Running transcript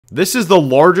This is the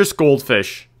largest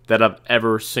goldfish that I've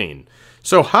ever seen.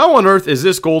 So how on earth is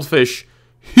this goldfish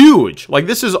huge? Like,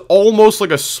 this is almost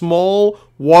like a small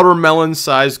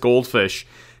watermelon-sized goldfish.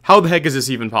 How the heck is this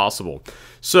even possible?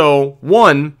 So,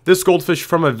 one, this goldfish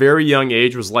from a very young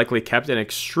age was likely kept in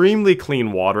extremely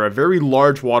clean water, a very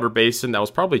large water basin that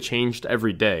was probably changed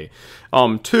every day.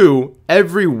 Two,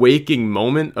 every waking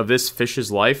moment of this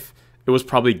fish's life, it was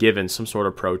probably given some sort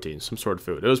of protein, some sort of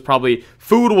food. It was probably,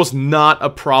 food was not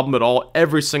a problem at all.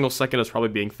 Every single second it was probably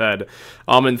being fed.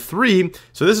 And three,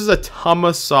 so this is a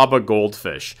Tamasaba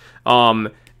goldfish.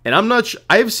 And I'm not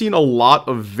I have seen a lot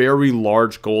of very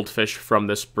large goldfish from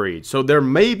this breed. So there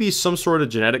may be some sort of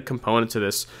genetic component to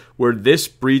this where this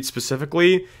breed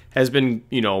specifically has been,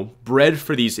 you know, bred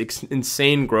for these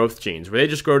insane growth genes, where they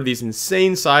just grow to these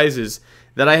insane sizes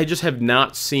that I just have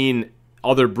not seen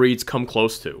other breeds come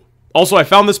close to. Also, I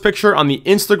found this picture on the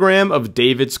Instagram of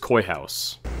David's Koi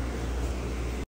House.